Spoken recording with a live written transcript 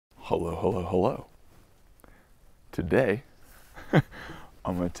Hello, hello, hello. Today,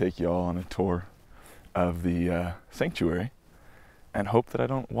 I'm going to take you all on a tour of the sanctuary and hope that I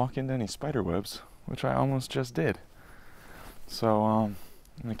don't walk into any spider webs, which I almost just did. So I'm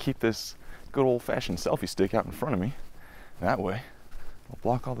going to keep this good old-fashioned selfie stick out in front of me. That way, I'll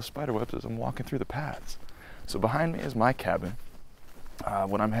block all the spider webs as I'm walking through the paths. So behind me is my cabin.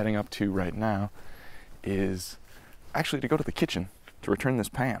 What I'm heading up to right now is actually to go to the kitchen to return this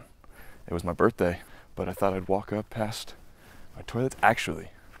pan. It was my birthday, but I thought I'd walk up past my toilets. Actually,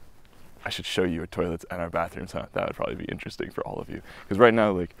 I should show you our toilets and our bathrooms, huh? That would probably be interesting for all of you. Because right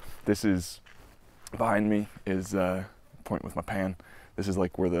now, like, this is, behind me is, point with my pan. This is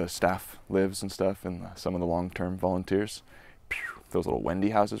like where the staff lives and stuff, and some of the long-term volunteers. Those little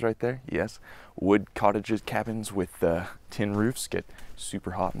Wendy houses right there, yes. Wood cottages, cabins with tin roofs get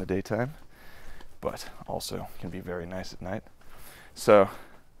super hot in the daytime, but also can be very nice at night. So,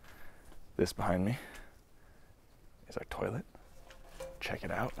 this behind me is our toilet. Check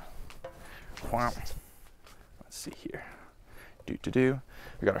it out. Let's see here. We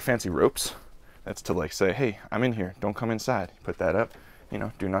got our fancy ropes. That's to like say, hey, I'm in here, don't come inside. Put that up, you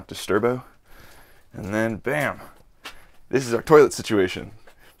know, do not disturbo. And then bam, this is our toilet situation.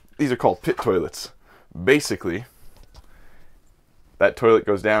 These are called pit toilets. Basically, that toilet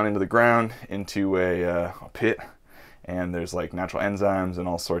goes down into the ground, into a pit, and there's like natural enzymes and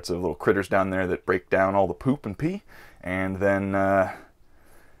all sorts of little critters down there that break down all the poop and pee, and then it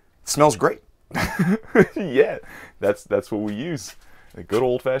smells great. Yeah, that's what we use. A good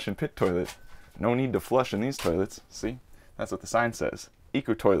old-fashioned pit toilet. No need to flush in these toilets. See, that's what the sign says.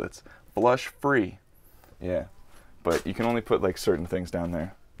 Eco toilets, flush free. Yeah, but you can only put like certain things down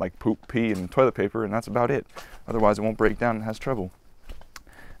there, like poop, pee, and toilet paper, and that's about it. Otherwise, it won't break down and has trouble.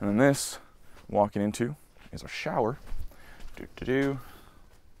 And then this, walking into, is our shower. Let's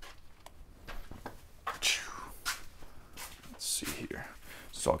see here.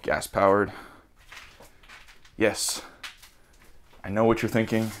 It's all gas powered. Yes, I know what you're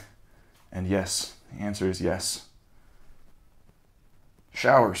thinking, and yes, the answer is yes.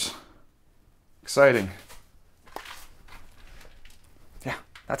 Showers. Exciting. Yeah,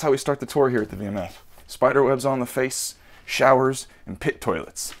 that's how we start the tour here at the VMF. Spider webs on the face, showers, and pit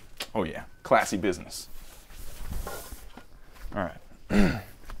toilets. Oh yeah, classy business. All right,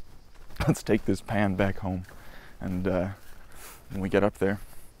 let's take this pan back home, and when we get up there,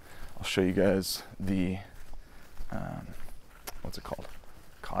 I'll show you guys the, what's it called?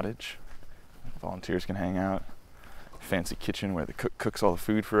 Cottage. Volunteers can hang out. Fancy kitchen where the cook cooks all the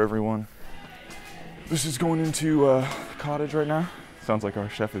food for everyone. This is going into the cottage right now. Sounds like our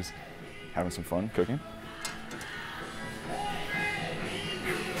chef is having some fun cooking.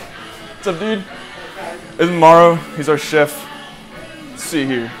 What's up, dude? This is Morrow. He's our chef. Let's see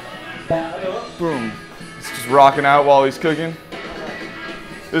here. Boom. He's just rocking out while he's cooking.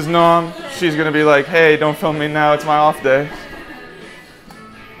 This is Nom. She's gonna be like, hey, don't film me now, it's my off day.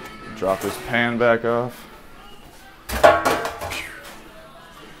 Drop this pan back off.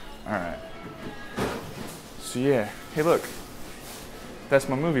 Alright. So yeah, hey look. That's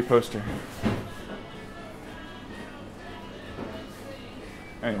my movie poster.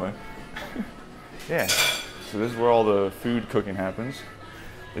 Anyway. Yeah. So this is where all the food cooking happens.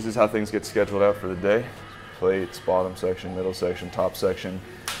 This is how things get scheduled out for the day. Plates, bottom section, middle section, top section.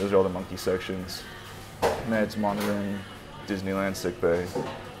 Those are all the monkey sections. Meds, monitoring, Disneyland sick bay.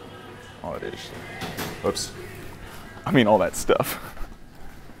 All it is. Whoops. I mean all that stuff.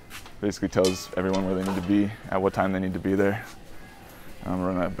 Basically tells everyone where they need to be, at what time they need to be there. I'm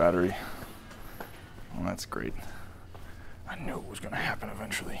running out of battery. Well, that's great. I knew it was gonna happen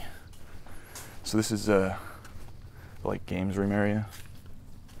eventually. So this is like games room area.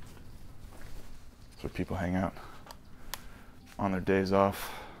 That's where people hang out on their days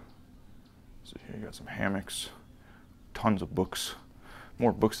off. So here you got some hammocks, tons of books.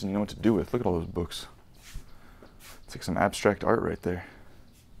 More books than you know what to do with. Look at all those books. It's like some abstract art right there.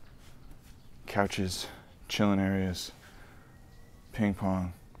 Couches, chilling areas, ping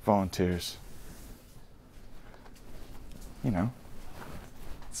pong, volunteers. You know,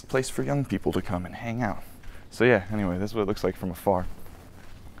 it's a place for young people to come and hang out. So yeah, anyway, this is what it looks like from afar.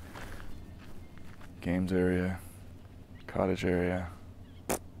 Games area, cottage area.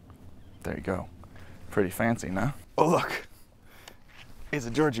 There you go. Pretty fancy, no? Oh look, it's a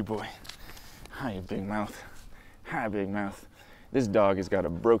Georgie boy. Hi, you big mouth. Hi, big mouth. This dog has got a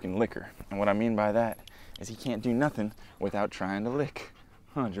broken licker, and what I mean by that is he can't do nothing without trying to lick.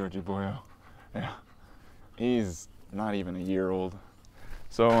 Huh, Georgie boyo? Yeah. He's not even a year old.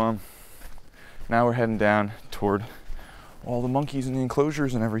 So, now we're heading down toward all the monkeys in the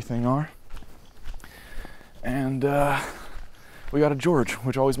enclosures and everything are. And we got a George,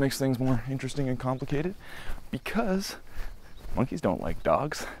 which always makes things more interesting and complicated because monkeys don't like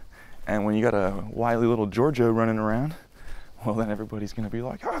dogs. And when you got a wily little Giorgio running around, well, then everybody's gonna be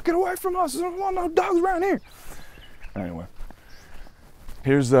like, oh, get away from us, I don't want no dogs around here. Anyway,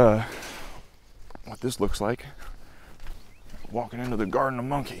 here's what this looks like walking into the Garden of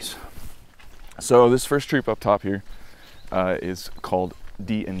Monkeys. So this first troop up top here is called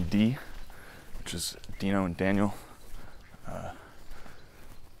D&D, which is Dino and Daniel.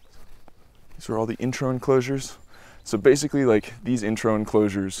 These are all the intro enclosures. So basically, like, these intro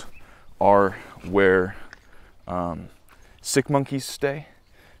enclosures are where sick monkeys stay.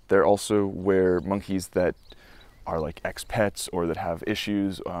 They're also where monkeys that are like ex-pets or that have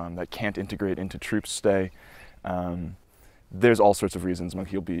issues that can't integrate into troops stay. There's all sorts of reasons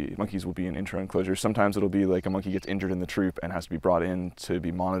monkeys will be in intro enclosures. Sometimes it'll be like a monkey gets injured in the troop and has to be brought in to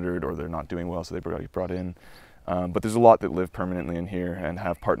be monitored, or they're not doing well, so they get brought in. But there's a lot that live permanently in here and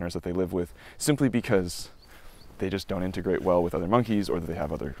have partners that they live with simply because they just don't integrate well with other monkeys, or that they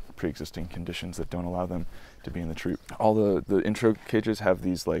have other pre-existing conditions that don't allow them to be in the troop. All the intro cages have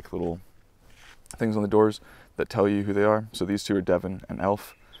these like little things on the doors that tell you who they are. So these two are Devin and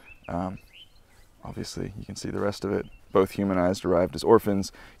Elf. Obviously you can see the rest of it. Both humanized, arrived as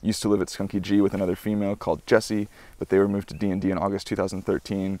orphans, used to live at Skunky G with another female called Jessie, but they were moved to D&D in August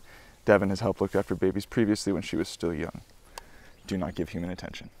 2013. Devin has helped look after babies previously when she was still young. Do not give human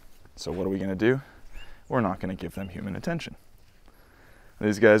attention. So what are we gonna do? We're not going to give them human attention.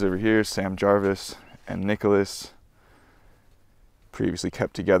 These guys over here, Sam Jarvis and Nicholas, previously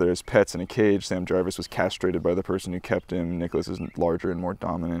kept together as pets in a cage. Sam Jarvis was castrated by the person who kept him. Nicholas is larger and more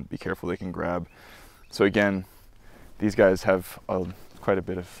dominant. Be careful, they can grab. So again, these guys have quite a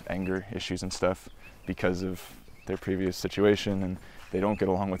bit of anger issues and stuff because of their previous situation, and they don't get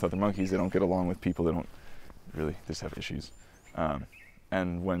along with other monkeys. They don't get along with people. They don't really just have issues.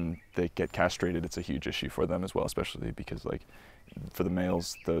 And when they get castrated, it's a huge issue for them as well, especially because, like, for the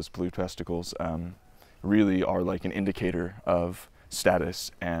males, those blue testicles really are like an indicator of status,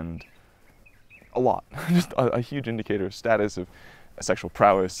 and just a huge indicator of status, of sexual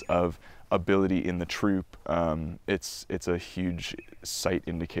prowess, of ability in the troop. It's a huge sight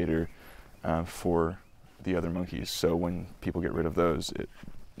indicator for the other monkeys. So when people get rid of those, it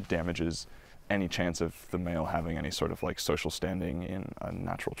damages any chance of the male having any sort of like social standing in a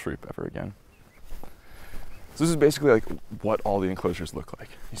natural troop ever again. So this is basically like what all the enclosures look like.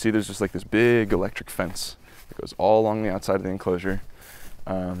 You see there's just like this big electric fence that goes all along the outside of the enclosure.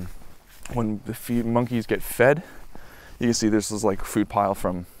 When the monkeys get fed, you can see there's this like food pile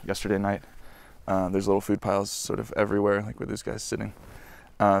from yesterday night. There's little food piles sort of everywhere, like where this guy's sitting.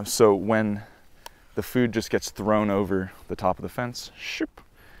 So when the food just gets thrown over the top of the fence, shoop,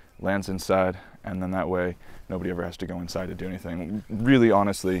 lands inside, and then that way nobody ever has to go inside to do anything. Really,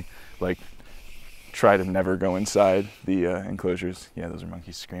 honestly, like, try to never go inside the enclosures. Yeah, those are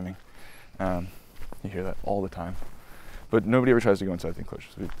monkeys screaming. You hear that all the time. But nobody ever tries to go inside the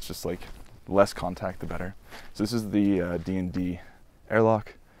enclosures. It's just like less contact, the better. So this is the D&D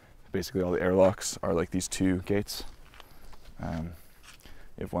airlock. Basically, all the airlocks are like these two gates. You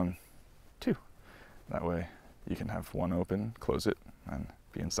have 1, 2. That way you can have one open, close it, and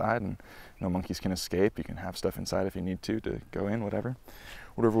be inside, and no monkeys can escape. You can have stuff inside if you need to go in, whatever.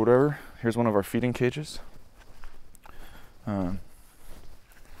 Here's one of our feeding cages.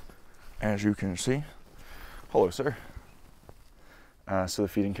 As you can see. Hello, sir. So the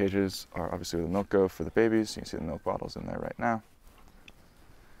feeding cages are obviously where the milk go for the babies. You can see the milk bottles in there right now.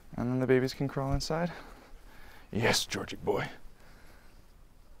 And then the babies can crawl inside. Yes, Georgie boy.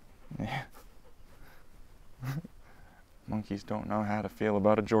 Yeah. Monkeys don't know how to feel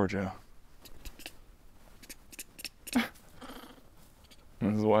about a Giorgio.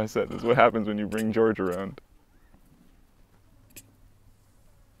 This is why I said this is what happens when you bring George around.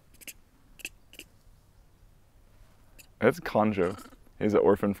 That's Conjo. He's an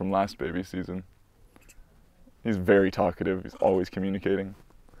orphan from last baby season. He's very talkative. He's always communicating.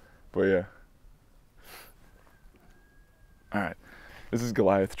 But yeah. Alright. This is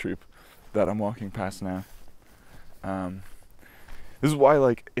Goliath troop that I'm walking past now. This is why,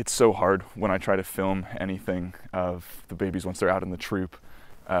 like, it's so hard when I try to film anything of the babies once they're out in the troop,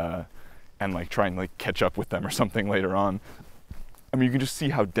 and like try and like catch up with them or something later on. I mean, you can just see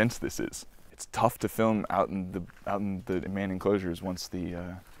how dense this is. It's tough to film out in the main enclosures once the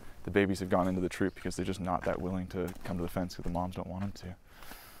babies have gone into the troop, because they're just not that willing to come to the fence because the moms don't want them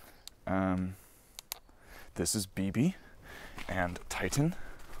to. This is BB and Titan.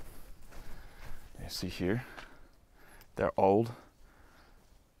 You see here, They're old.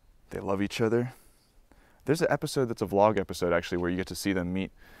 They love each other. There's an episode that's a vlog episode, actually, where you get to see them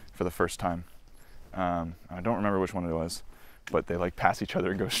meet for the first time. I don't remember which one it was, but they like pass each other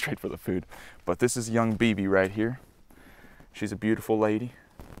and go straight for the food. But this is young BB right here. She's a beautiful lady.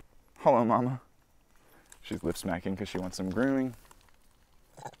 Hello, mama. She's lip smacking because she wants some grooming.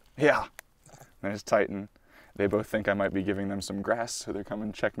 Yeah. There's Titan. They both think I might be giving them some grass, so they're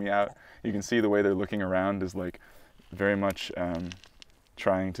coming to check me out. You can see the way they're looking around is like very much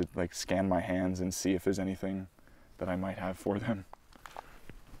trying to like scan my hands and see if there's anything that I might have for them.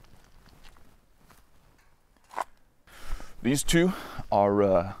 These two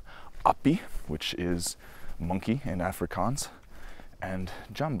are Api, which is monkey in Afrikaans, and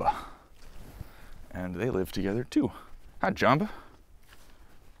Jamba. And they live together too. Hi, Jamba.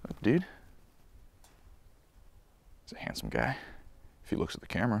 Up, dude. He's a handsome guy, if he looks at the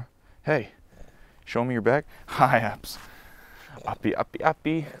camera. Hey, show me your back. Hi, Apps. Api, Api,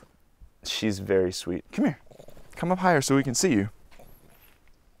 Api. She's very sweet. Come here. Come up higher so we can see you.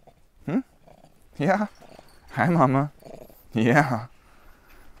 Yeah? Hi, mama. Yeah.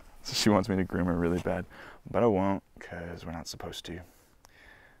 So she wants me to groom her really bad, but I won't because we're not supposed to.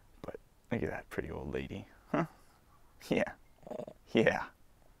 But look at that pretty old lady. Huh? Yeah. Yeah.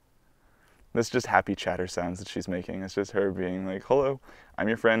 That's just happy chatter sounds that she's making. It's just her being like, hello, I'm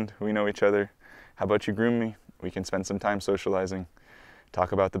your friend. We know each other. How about you groom me? We can spend some time socializing.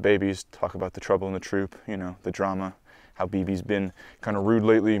 Talk about the babies, talk about the trouble in the troop, you know, the drama, how BB's been kind of rude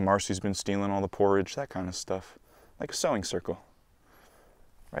lately, Marcy's been stealing all the porridge, that kind of stuff. Like a sewing circle.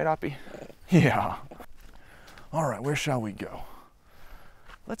 Right, Oppie? Yeah. All right, where shall we go?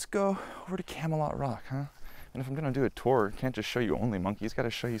 Let's go over to Camelot Rock, huh? And if I'm gonna do a tour, I can't just show you only monkeys,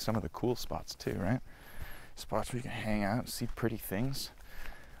 gotta show you some of the cool spots too, right? Spots where you can hang out, see pretty things.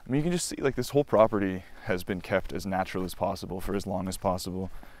 I mean, you can just see like this whole property has been kept as natural as possible for as long as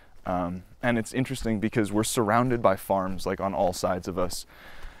possible. And it's interesting because we're surrounded by farms like on all sides of us.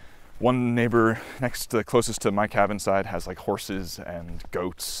 One neighbor next to, closest to my cabin side has like horses and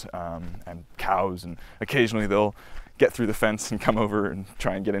goats and cows, and occasionally they'll get through the fence and come over and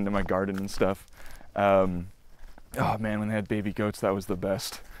try and get into my garden and stuff. Oh man, when they had baby goats, that was the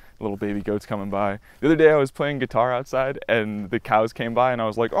best. Little baby goats coming by. The other day I was playing guitar outside and the cows came by and I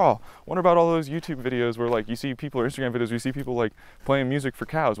was like, oh, wonder about all those YouTube videos where like you see people, or Instagram videos where you see people like playing music for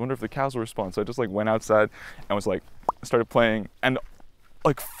cows. Wonder if the cows will respond. So I just like went outside and was like, started playing, and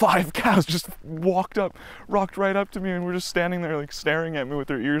like 5 cows just rocked right up to me and were just standing there like staring at me with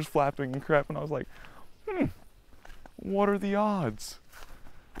their ears flapping and crap. And I was like, what are the odds?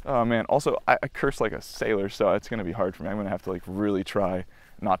 Oh man, also I curse like a sailor, so it's gonna be hard for me. I'm gonna have to like really try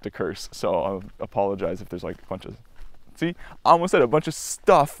not to curse, so I'll apologize if there's like a bunch of, see, I almost said a bunch of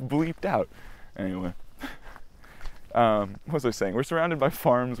stuff bleeped out. Anyway, what was I saying? We're surrounded by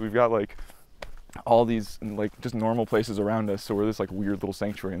farms. We've got like all these like just normal places around us, so we're this like weird little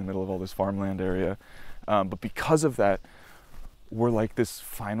sanctuary in the middle of all this farmland area. But because of that, we're like this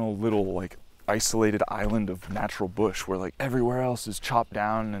final little like isolated island of natural bush where like everywhere else is chopped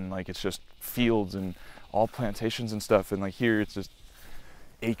down and like it's just fields and all plantations and stuff, and like here it's just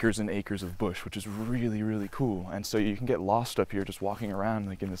acres and acres of bush, which is really, really cool. And so you can get lost up here just walking around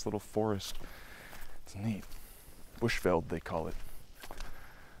like in this little forest. It's neat. Bushveld, they call it.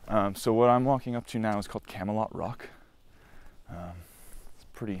 So what I'm walking up to now is called Camelot Rock. It's a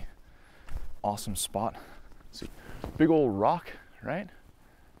pretty awesome spot. See, big old rock, right?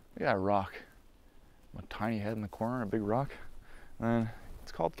 Look at that rock. A tiny head in the corner, a big rock. And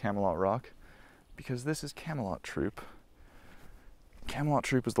it's called Camelot Rock because this is Camelot Troop. Camelot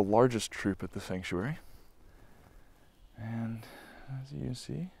Troop is the largest troop at the sanctuary. And as you can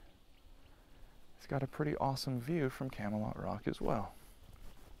see, it's got a pretty awesome view from Camelot Rock as well.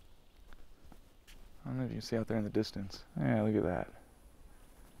 I don't know if you can see out there in the distance. Yeah, look at that.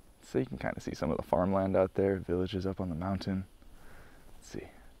 So you can kind of see some of the farmland out there, villages up on the mountain. Let's see,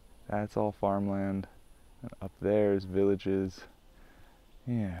 that's all farmland. And up there is villages.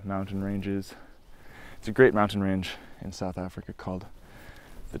 Yeah, mountain ranges. It's a great mountain range in South Africa called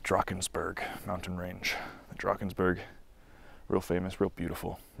the Drakensberg mountain range. The Drakensberg, real famous, real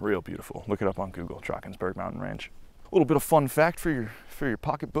beautiful, real beautiful. Look it up on Google, Drakensberg mountain range. A little bit of fun fact for your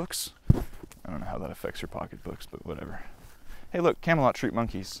pocketbooks. I don't know how that affects your pocketbooks, but whatever. Hey look, Camelot Troop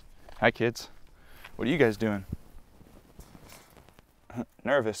monkeys. Hi kids. What are you guys doing?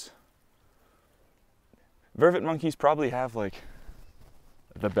 Nervous. Vervet monkeys probably have like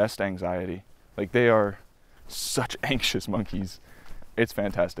the best anxiety. Like they are such anxious monkeys. It's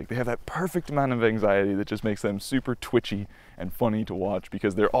fantastic. They have that perfect amount of anxiety that just makes them super twitchy and funny to watch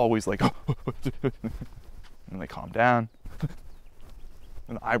because they're always like, and they calm down.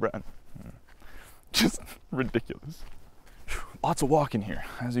 And the eyebrow, just ridiculous. Lots of walking here,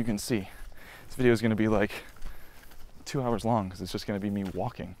 as you can see. This video is going to be like 2 hours long because it's just going to be me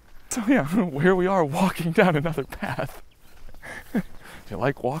walking. So yeah, here we are walking down another path. If you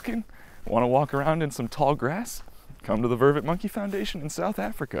like walking, want to walk around in some tall grass, come to the Vervet Monkey Foundation in South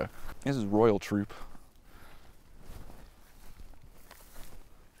Africa. This is Royal Troop.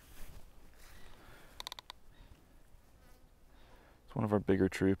 It's one of our bigger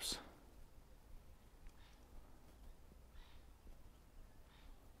troops.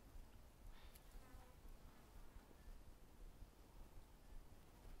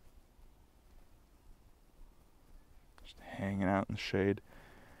 Just hanging out in the shade.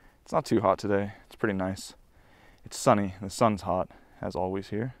 It's not too hot today. It's pretty nice. It's sunny. The sun's hot, as always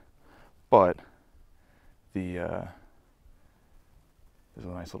here. But there's a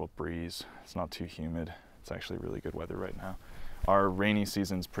nice little breeze. It's not too humid. It's actually really good weather right now. Our rainy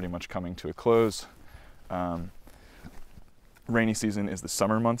season's pretty much coming to a close. Rainy season is the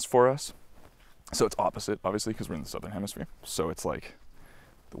summer months for us. So it's opposite, obviously, because we're in the southern hemisphere. So it's like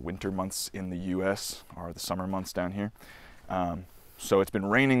the winter months in the US are the summer months down here. So it's been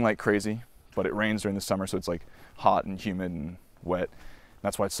raining like crazy, but it rains during the summer, so it's like hot and humid and wet.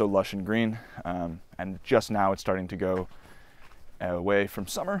 That's why it's so lush and green. And just now it's starting to go away from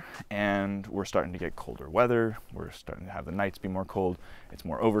summer, and we're starting to get colder weather. We're starting to have the nights be more cold. It's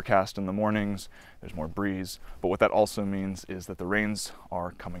more overcast in the mornings. There's more breeze. But what that also means is that the rains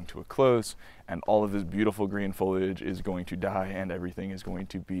are coming to a close, and all of this beautiful green foliage is going to die, and everything is going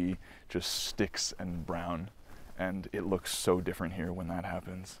to be just sticks and brown. And it looks so different here when that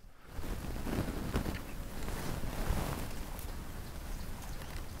happens.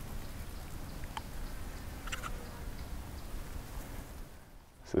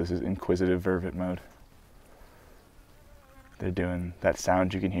 So this is inquisitive vervet mode. They're doing that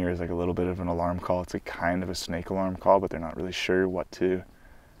sound you can hear is like a little bit of an alarm call. It's a kind of a snake alarm call, but they're not really sure what to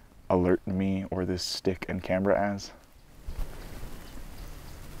alert me or this stick and camera as.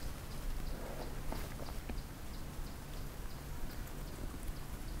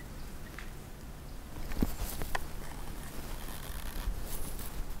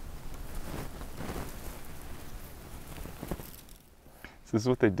 This is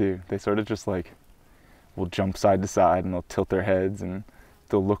what they do. They sort of just like will jump side to side, and they'll tilt their heads, and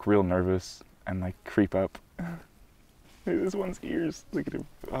they'll look real nervous and like creep up. Look at this one's ears. Look at him.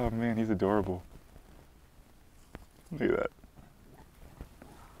 Oh man, he's adorable. Look at that.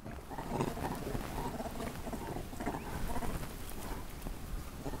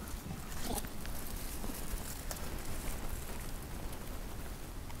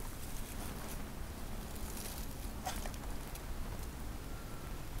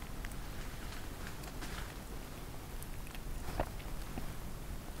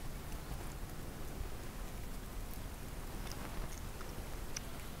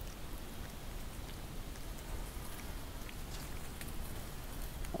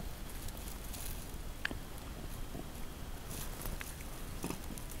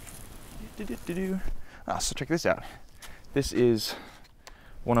 So check this out. This is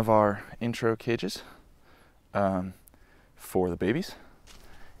one of our intro cages for the babies.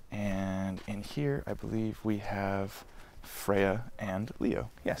 And in here, I believe we have Freya and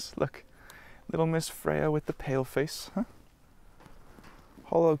Leo. Yes, look. Little Miss Freya with the pale face. Huh?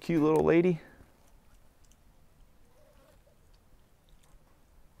 Hello, cute little lady.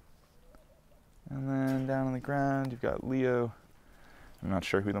 And then down on the ground, you've got Leo. I'm not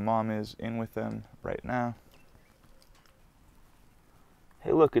sure who the mom is in with them right now.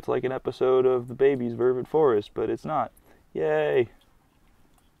 Hey look, it's like an episode of the baby's Vervet Forest, but it's not. Yay!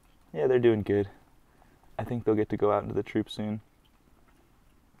 Yeah, they're doing good. I think they'll get to go out into the troop soon.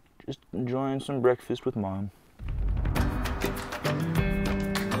 Just enjoying some breakfast with mom.